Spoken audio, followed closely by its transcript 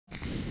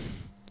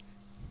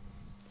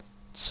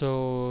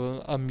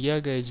So yeah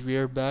guys, we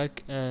are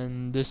back,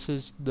 and this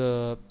is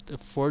the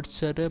fourth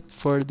setup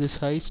for this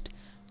heist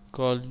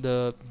called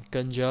the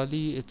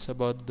Khanjali. It's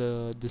about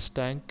this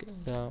tank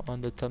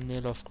on the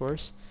thumbnail, of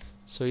course.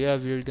 So yeah,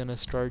 we're gonna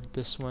start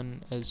this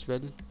one as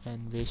well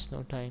and waste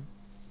no time.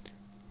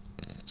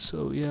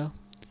 So yeah,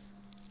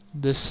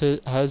 this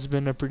has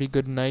been a pretty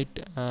good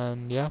night,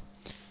 and yeah,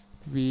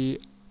 we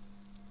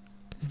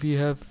we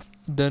have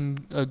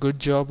done a good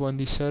job on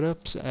the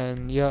setups,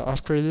 and yeah,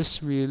 after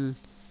this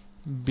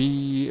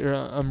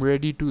I'm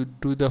ready to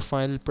do the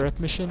final prep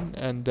mission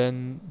and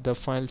then the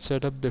final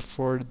setup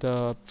before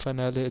the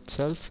finale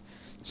itself.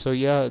 So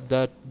yeah,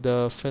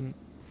 the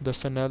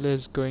finale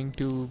is going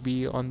to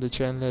be on the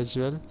channel as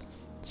well.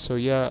 So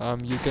yeah,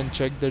 you can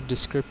check the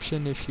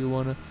description if you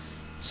wanna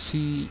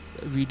see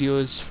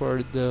videos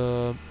for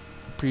the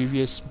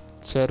previous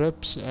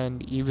setups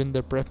and even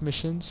the prep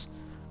missions.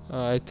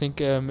 I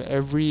think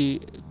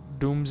every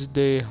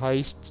Doomsday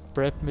heist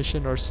prep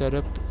mission or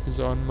setup is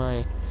on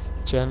my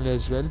channel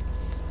as well,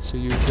 so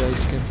you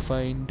guys can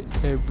find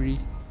every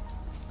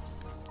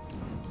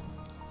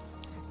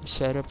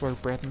setup or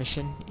prep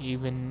mission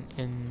even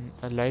in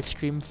a live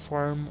stream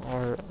form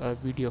or a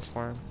video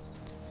form.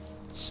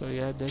 So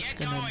yeah, that's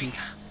gonna be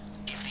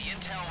if the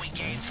intel we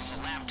gained from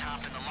the laptop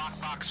in the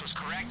lockbox was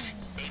correct,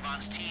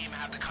 Avon's team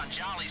had the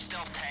Khanjali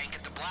stealth tank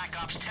at the Black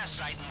Ops test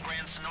site in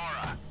Grand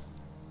Sonora.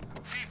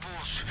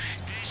 Peoples,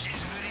 this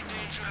is very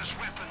dangerous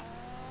weapon.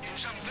 In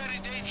some very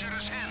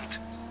dangerous hand.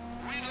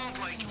 We don't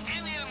like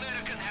any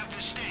American have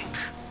this tank.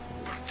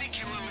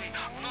 Particularly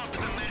not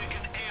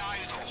American AI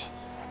though.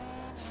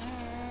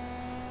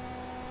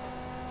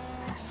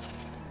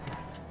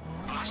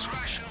 Us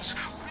Russians,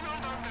 we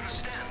don't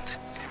understand.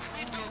 If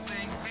we build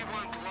tank, we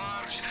want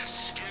large,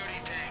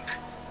 scary tank.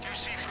 You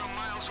see from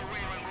miles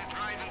away when we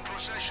drive in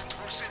procession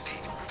through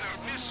city, with our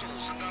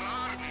missiles and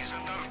our armies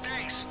and our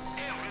tanks.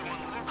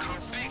 Everyone look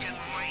how big and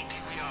mighty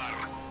we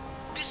are.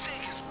 This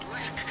tank is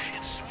black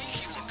and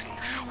sneaky looking.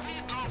 We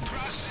don't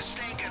trust this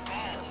tank at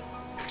all.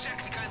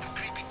 Exactly kind of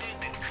creepy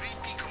tank that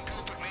creepy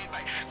computer made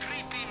by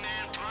creepy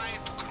man trying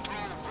to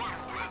control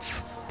world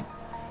with.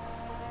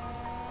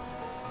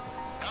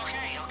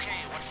 Okay,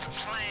 what's the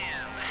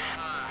plan?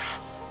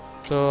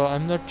 So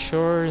I'm not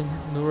sure,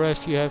 Noura,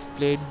 if you have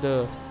played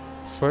the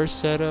first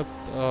setup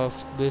of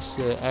this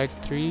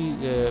Act 3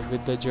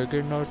 with the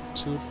Juggernaut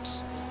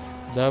suits.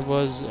 That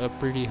was a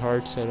pretty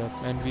hard setup,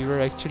 and we were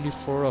actually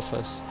 4 of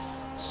us.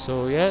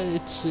 So yeah,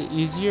 it's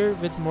easier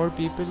with more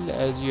people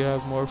as you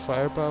have more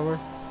firepower,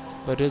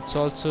 but it's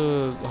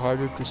also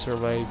harder to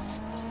survive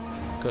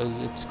because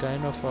it's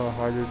kind of a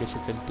harder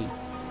difficulty.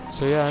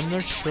 So yeah, I'm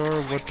not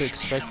sure what to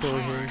expect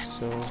over here,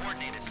 so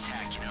Coordinated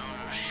attack,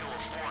 show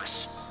of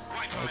force.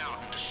 Wipe them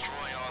out and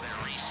destroy all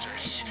their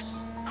research.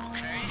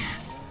 Okay?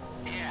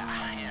 Yeah,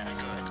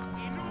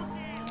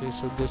 good. okay,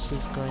 so this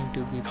is going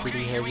to be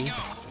pretty Here we heavy.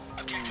 go.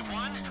 Objective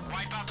 1,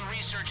 wipe out the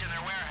research in their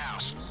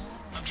warehouse.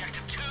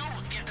 Objective 2,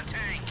 get the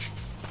tank.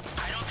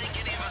 I don't think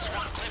any of us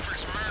want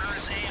Clifford's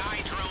murderous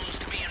AI drones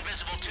to be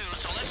invisible too,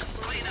 so let's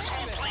clean this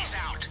whole place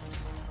out.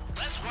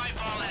 Let's wipe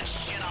all that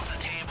shit off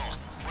the table.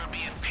 We're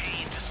being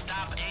paid to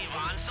stop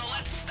Avon, so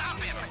let's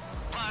stop him.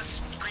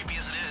 Plus, creepy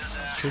as it is,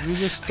 Should we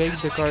just take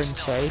the car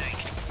inside?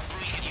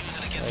 We could use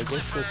it I against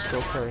guess let's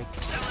go for it.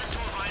 Sell it to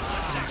a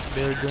violent sex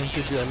There are offender.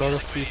 going to be a lot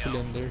of people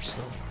in there,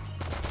 so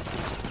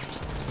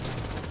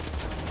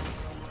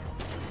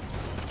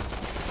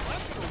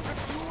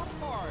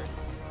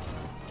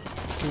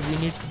okay, we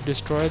need to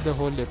destroy the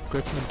whole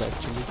equipment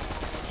actually.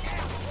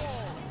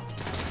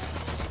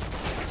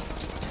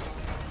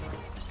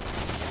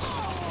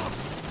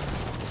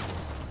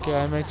 Okay,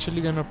 I'm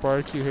actually gonna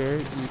park you here.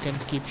 You can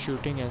keep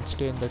shooting and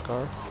stay in the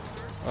car.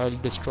 I'll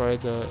destroy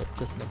the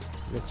equipment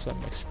with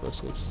some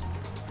explosives.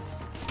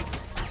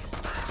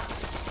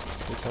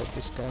 Take out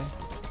this guy.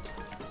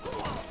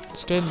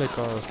 Stay in the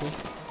car, okay?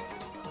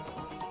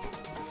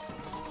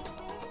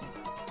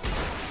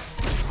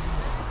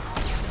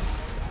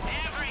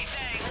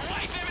 Everything,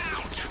 wipe him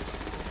out.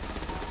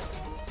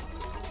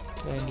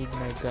 Okay, I need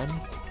my gun.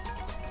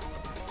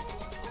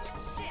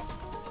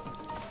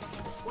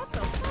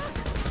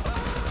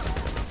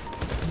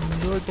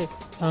 No,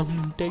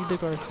 take the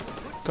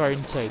car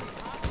inside,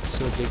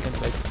 so they can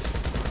like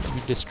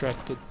be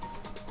distracted.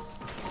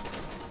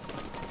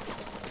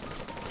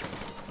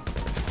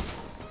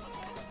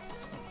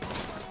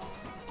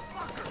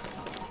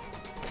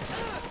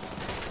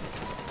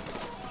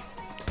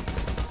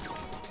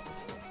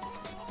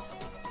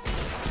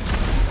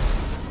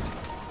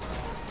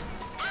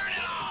 Burn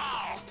it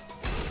all.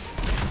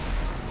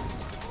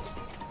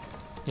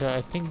 Yeah,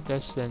 I think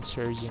that's the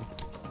insurgent.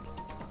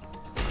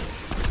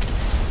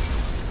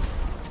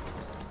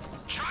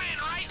 Try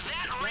and write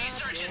that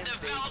research and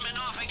development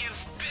off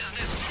against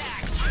business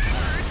tax.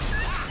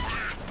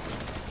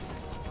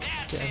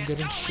 That's Okay, I'm it.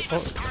 getting Don't leave oh, a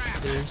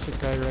scrap. there's a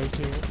guy right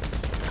here.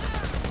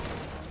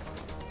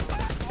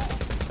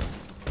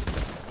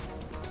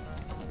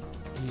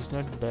 He's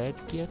not bad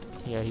yet.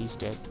 Yeah, he's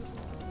dead.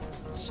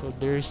 So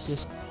there's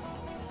just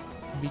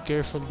be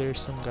careful. There's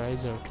some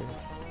guys out here.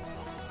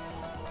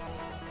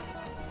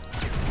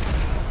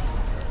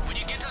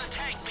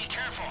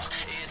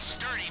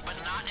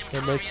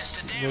 Yeah,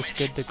 let's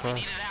get the car. We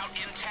need it out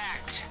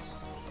intact.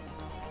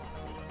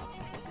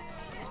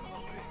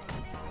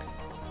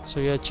 So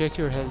yeah, check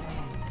your health.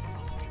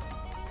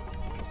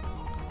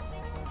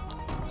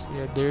 So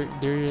yeah,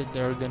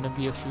 there are gonna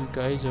be a few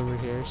guys over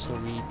here. So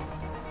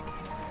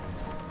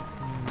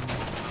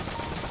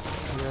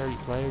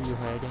why are you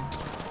hiding?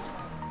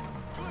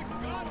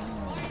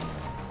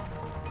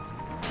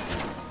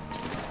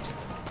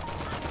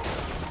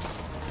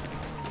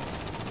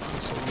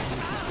 So we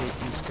need to take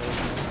these guys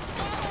now.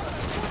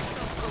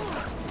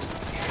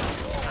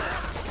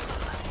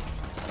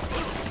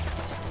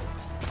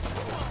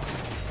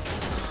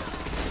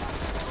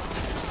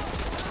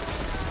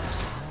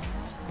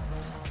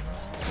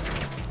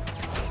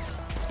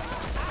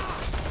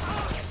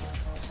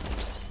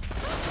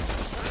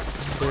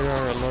 There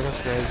are a lot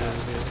of guys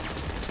over here,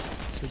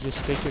 so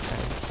just take your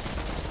time.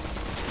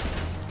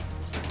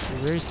 So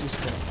where's this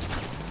guy?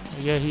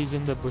 Yeah, he's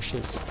in the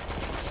bushes.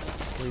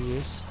 There he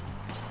is.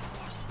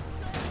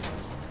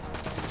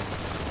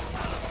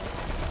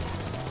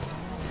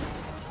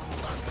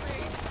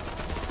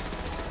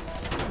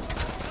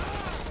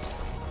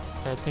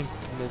 I think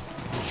that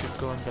we should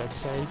go on that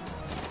side.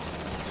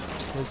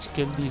 Let's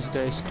kill these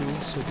guys too,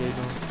 so they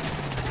don't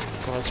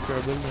cause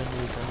trouble when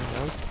we're coming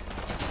out.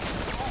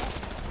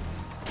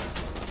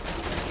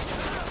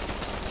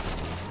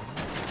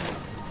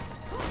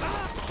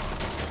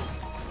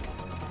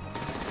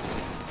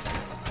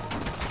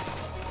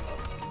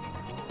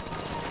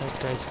 That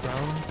guy's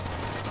down.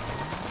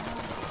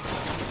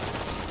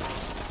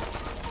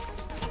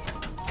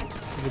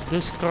 With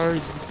this car,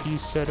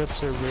 these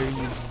setups are very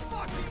easy.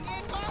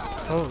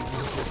 Oh,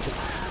 this is at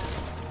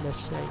the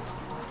left side.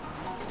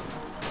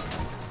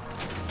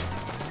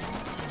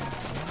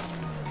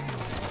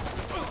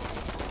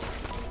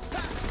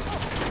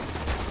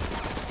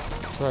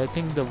 So I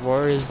think the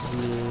war is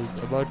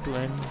about to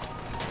end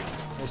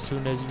as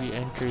soon as we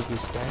enter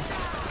this tank.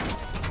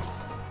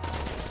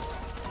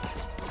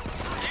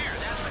 There,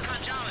 that's the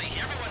Khanjali.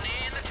 Everyone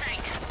in the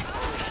tank.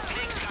 That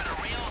tank's got a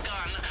rail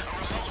gun, a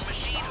remote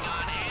machine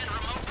gun, and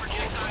remote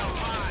projectile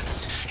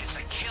pods. It's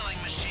a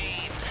killing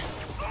machine.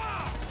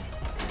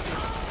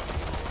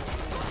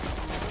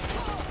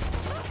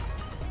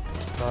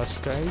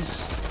 Last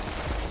guys.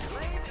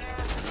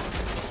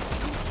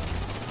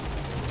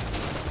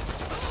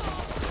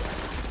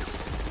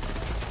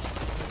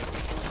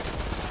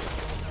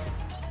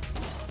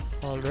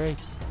 Alright.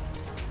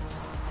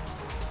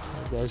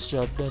 That's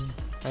job done.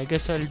 I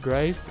guess I'll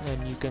drive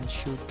and you can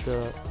shoot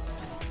the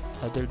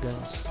other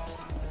guns.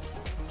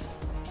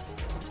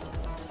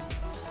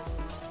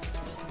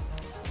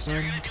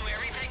 They're gonna do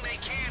everything they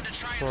can to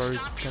try and For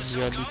stop you, so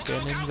Khanjali go, go,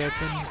 cannon go,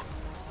 weapon. go.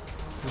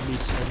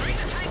 Release Bring the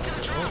one. tank to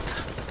the truck.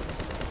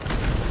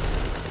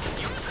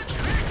 Use the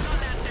tracks on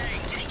that thing.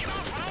 Take it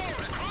off-road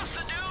across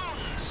the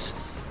dunes.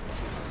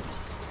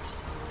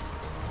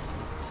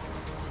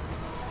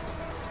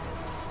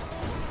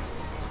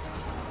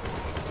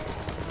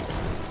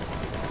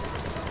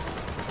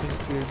 I think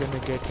we're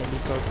gonna get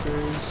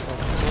helicopters, of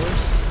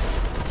course.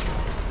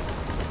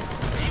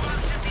 Avon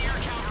sent the air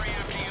cavalry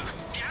after you.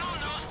 Down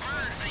those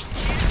birds. They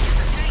can't get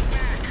the tank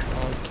back.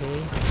 Okay.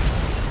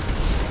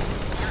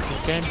 You're We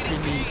only can't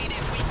getting really. paid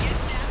if we get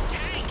that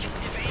tank.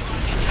 If Avon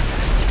gets it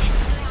back, we'll be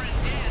poor and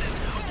dead, and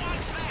who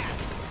wants that?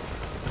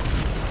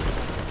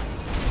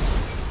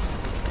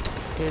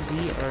 Okay,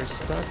 we are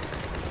stuck.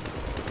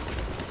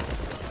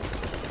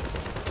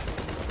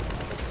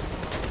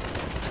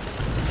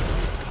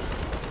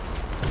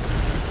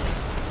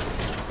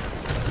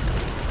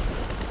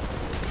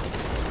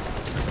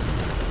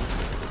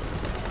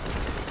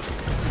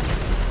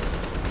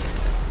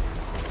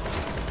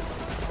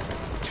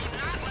 Do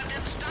not let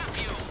them stop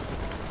you.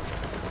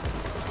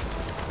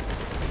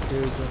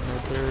 There's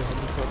another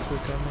helicopter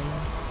coming.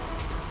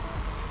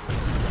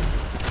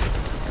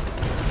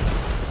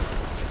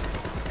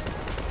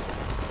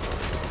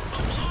 A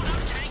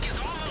blown-up tank is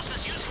almost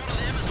as useful to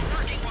them as a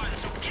working one,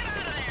 so get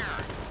out of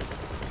there.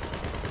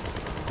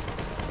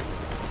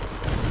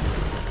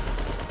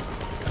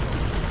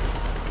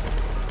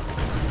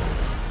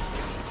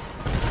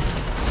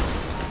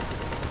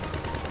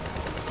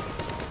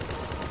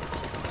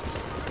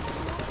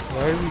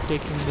 Why are we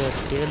taking the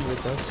tail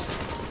with us?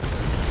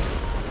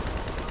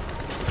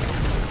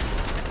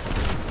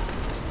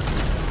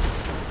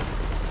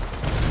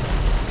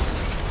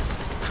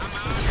 Come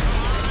on,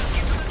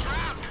 get to the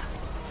trap.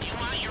 You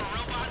want your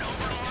robot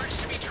overlords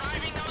to be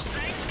driving those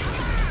things? Come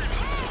on,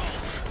 move.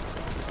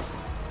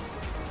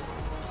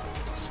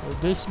 So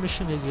this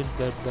mission isn't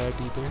that bad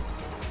either.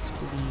 It's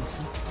pretty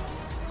easy.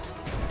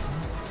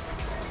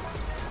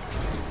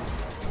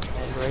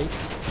 Alright.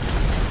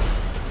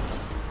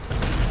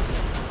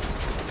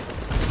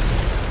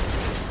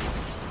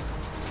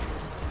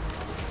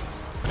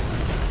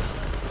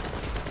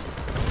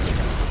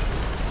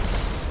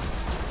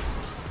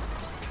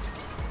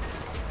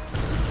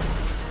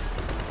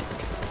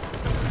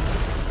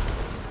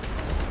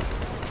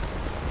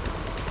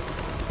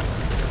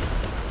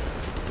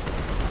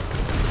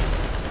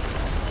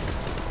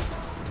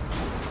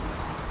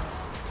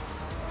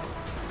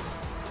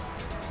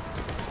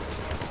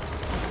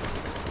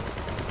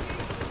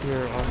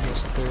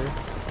 almost there.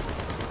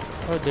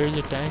 Oh, there's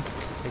a tank,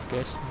 I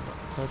guess.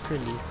 Not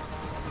really.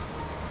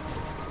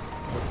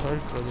 I thought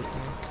it was a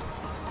tank.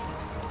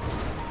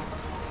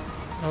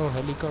 Oh,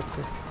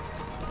 helicopter.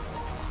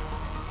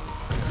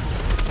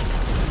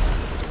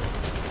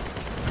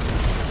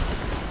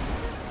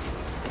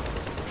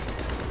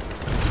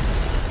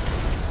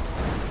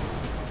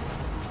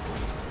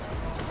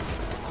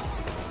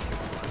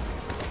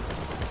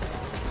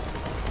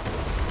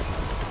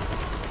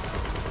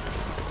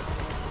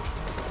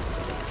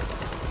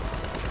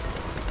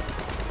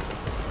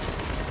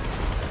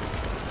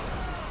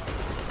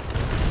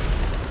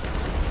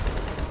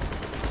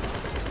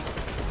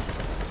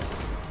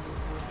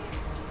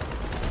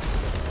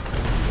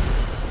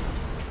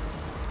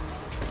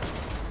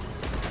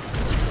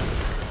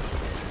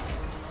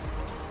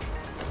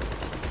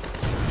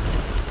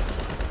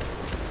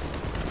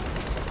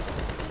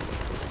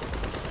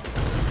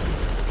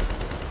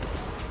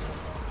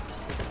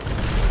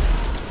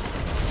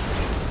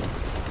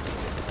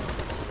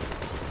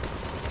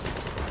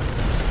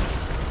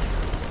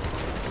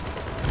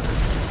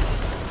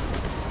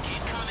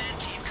 Keep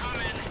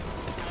coming.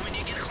 But when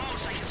you get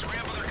close, I can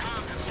scramble their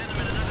comms and send them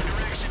in another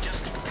direction.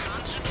 Just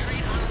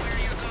concentrate on where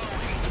you're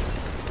going.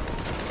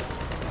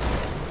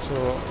 So,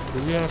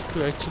 do we have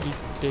to actually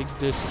take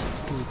this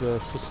to the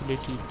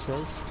facility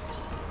itself?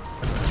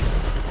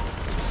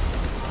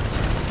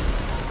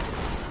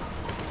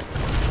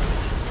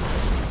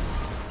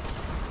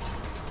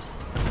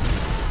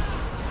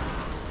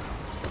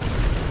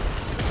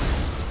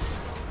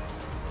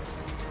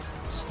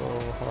 So,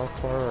 how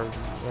far are we?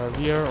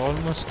 We are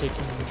almost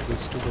taking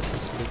this to the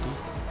facility.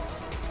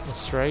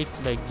 It's right,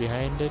 like,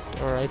 behind it,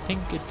 or I think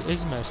it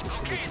is my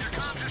facility Okay, their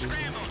for comms are some reason.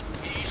 scrambled.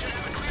 You should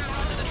have a clear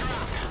run to the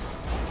drop.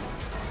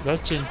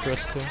 That's We're in the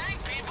interesting.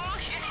 tank, people.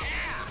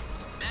 Yeah.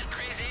 That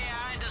crazy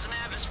AI doesn't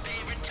have his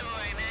favorite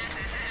toy, man.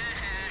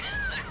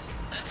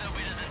 Let's hope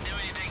he doesn't do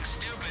anything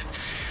stupid,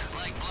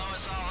 like blow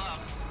us all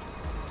up.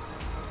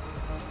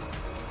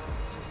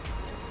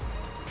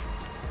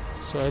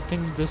 So I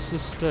think this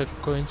is the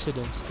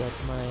coincidence that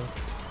my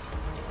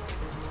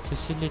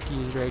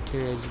facility is right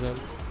here as well.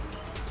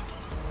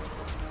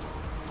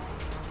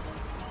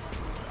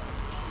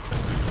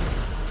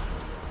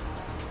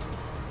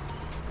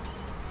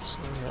 So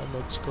yeah,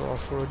 let's go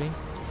off-roading.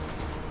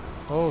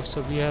 Oh,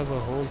 so we have a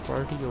whole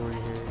party over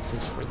here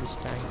just for this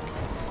tank.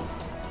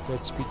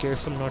 Let's be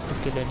careful not to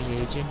kill any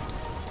agent.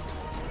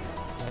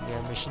 And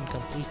yeah, mission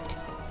complete.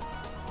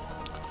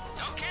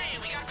 Okay,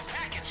 we got the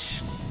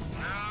package.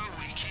 Now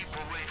we keep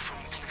away from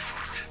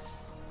Clifford.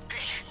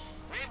 Hey,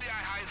 maybe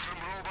I hide from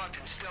robot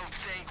and stealth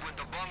tank when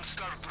the bombs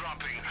start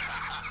dropping.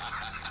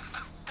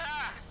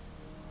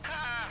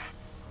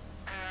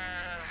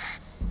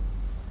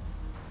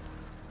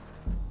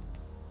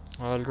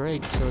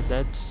 Alright, so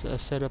that's a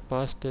setup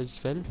passed as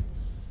well.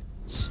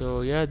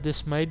 So yeah,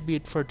 this might be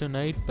it for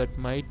tonight, but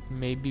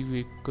maybe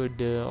we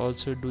could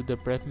also do the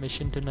prep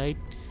mission tonight,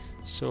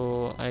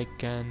 so I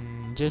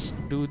can just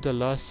do the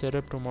last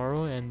setup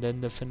tomorrow and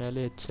then the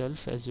finale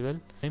itself as well,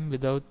 and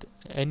without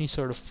any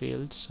sort of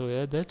fails. So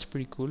yeah, that's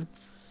pretty cool.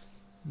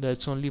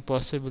 That's only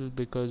possible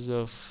because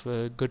of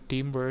good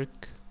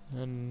teamwork,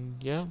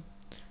 and yeah,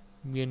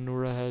 me and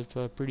Noura have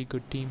a pretty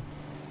good team.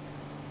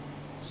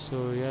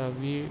 So yeah,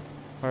 we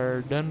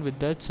are done with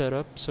that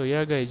setup. So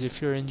yeah guys,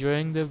 if you're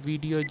enjoying the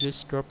video,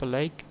 just drop a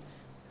like,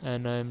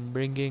 and I'm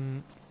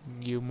bringing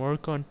you more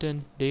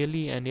content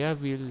daily. And yeah,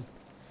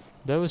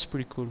 that was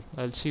pretty cool.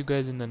 I'll see you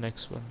guys in the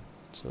next one.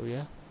 So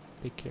yeah,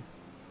 take care,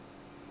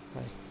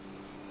 bye.